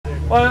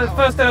Well,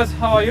 first tell us,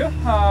 how are you?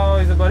 How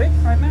is the body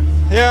right now?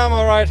 Yeah, I'm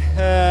alright.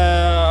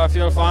 I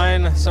feel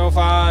fine. So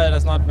far it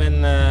has not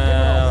been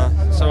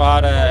so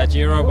hard at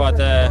Giro, but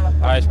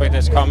I expect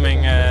it's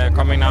coming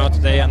now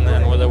today,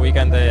 and with the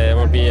weekend it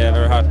will be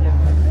very hard.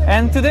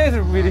 And today is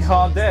a really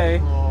hard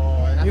day.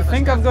 You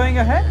think of going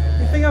ahead?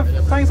 You think of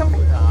trying something?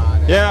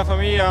 Yeah, for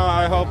me,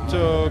 I hope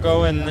to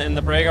go in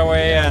the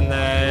breakaway, and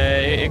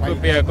it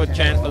could be a good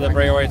chance for the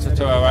breakaway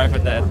to arrive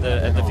at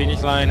the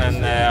finish line,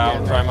 and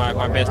I'll try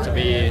my best to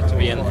be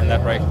in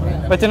that break.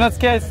 But you're not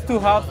scared it's too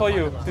hard for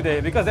you today,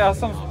 because there are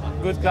some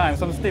good climbs,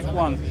 some stiff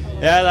ones.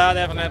 Yeah, there are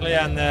definitely,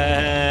 and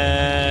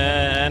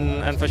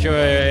for sure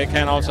it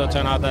can also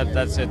turn out that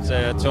it's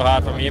too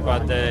hard for me.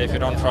 But if you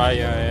don't try,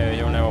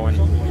 you'll never win.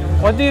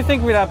 What do you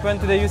think will happen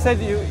today? You said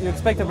you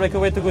expect a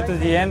breakaway to go to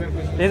the end.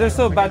 There's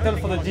also a battle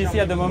for the GC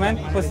at the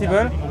moment,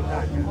 possible.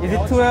 Is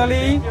it too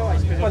early?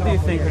 What do you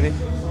think, really?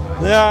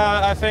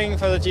 Yeah, I think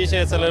for the GC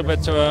it's a little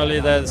bit too early.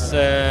 It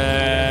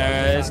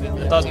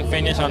doesn't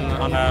finish on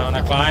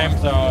a climb,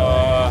 so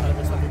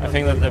I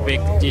think that the big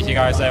GC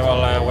guys, they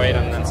will wait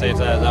and save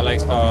their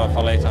legs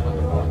for later.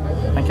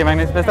 Thank you,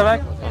 Magnus. Best of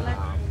luck.